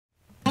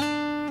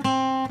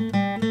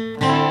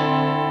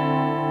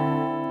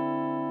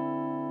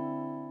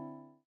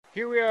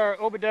our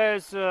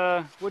Obadiah's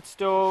wood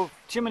stove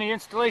chimney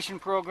installation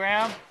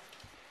program.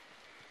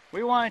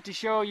 We wanted to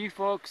show you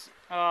folks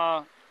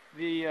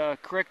the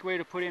correct way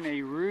to put in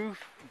a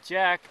roof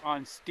jack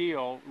on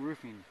steel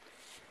roofing.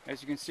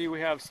 As you can see,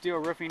 we have steel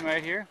roofing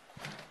right here.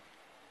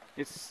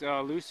 It's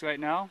loose right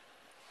now.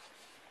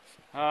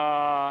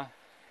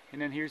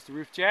 And then here's the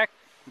roof jack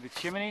with the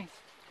chimney.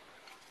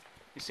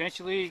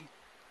 Essentially,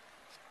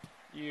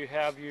 you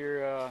have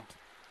your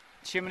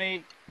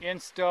chimney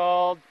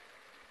installed,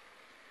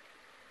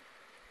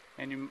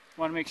 and you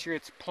want to make sure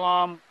it's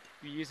plumb.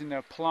 You're using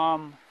the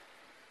plumb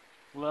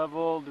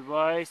level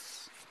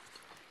device.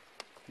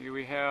 Here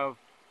we have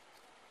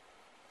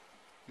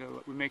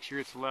we make sure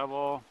it's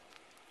level.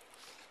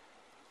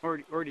 Or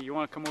do you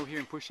want to come over here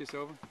and push this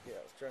over? Yeah,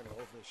 I was trying to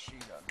hold this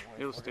sheet on.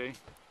 It'll stay.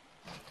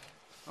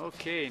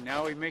 Okay,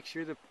 now we make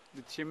sure the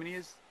chimney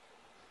is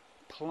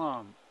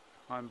plumb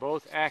on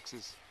both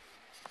axes.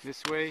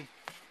 This way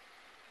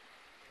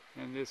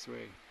and this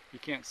way. You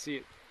can't see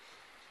it,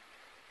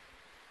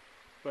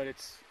 but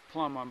it's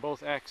plumb on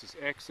both axes,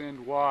 X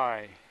and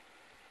Y.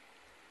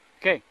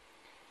 Okay,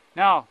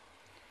 now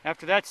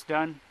after that's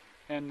done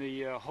and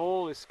the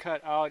hole is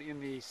cut out in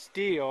the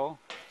steel,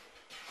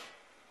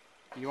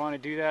 you want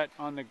to do that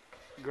on the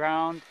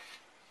ground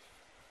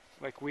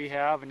like we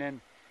have, and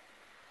then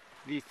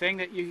the thing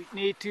that you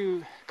need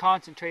to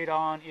concentrate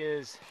on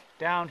is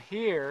down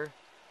here.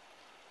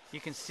 You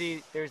can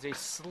see there's a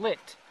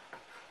slit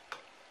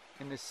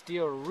in the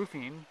steel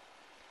roofing,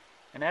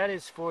 and that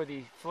is for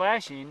the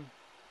flashing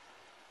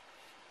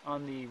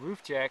on the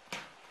roof jack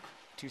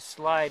to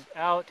slide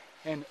out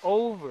and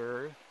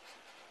over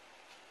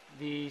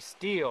the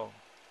steel.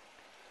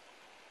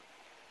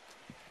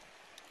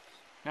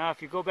 Now if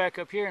you go back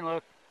up here and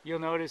look, you'll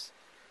notice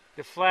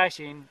the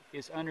flashing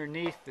is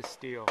underneath the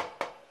steel.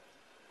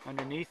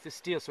 Underneath the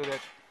steel, so that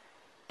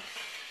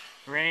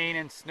rain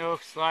and snow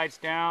slides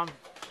down.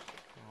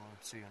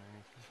 Let's see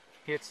underneath.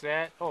 Hits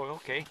that. Oh,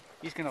 okay.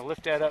 He's going to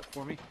lift that up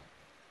for me.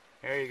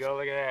 There you go.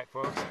 Look at that,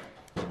 folks.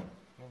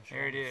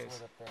 There it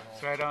is.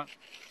 It's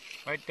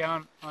right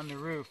down on the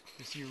roof.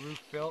 You see roof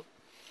built,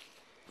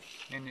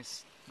 and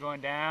it's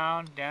going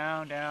down,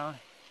 down, down.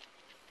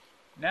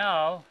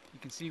 Now you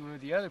can see where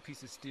the other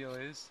piece of steel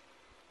is.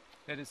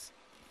 That is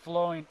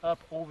flowing up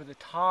over the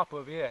top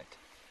of it.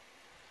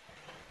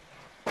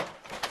 There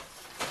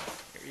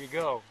you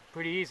go.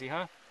 Pretty easy,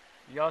 huh?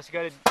 You also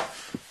got to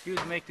do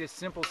is make this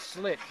simple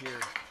slit here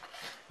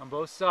on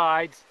both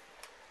sides,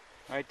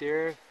 right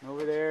there and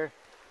over there,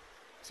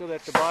 so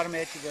that the bottom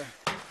edge of the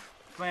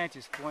flange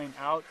is flowing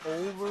out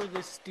over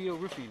the steel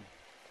roofing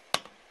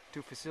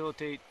to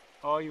facilitate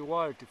all your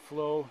water to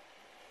flow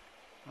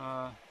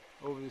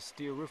over the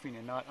steel roofing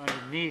and not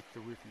underneath the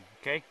roofing.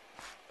 Okay?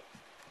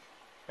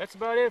 That's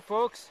about it,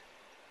 folks.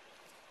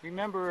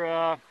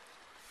 Remember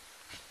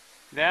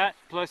that,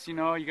 plus you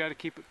got to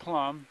keep it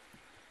plumb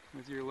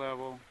with your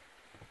level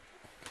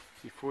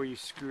before you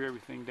screw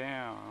everything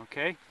down.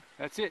 Okay?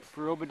 That's it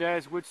for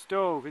Obadiah's wood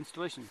stove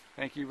installation.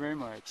 Thank you very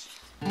much.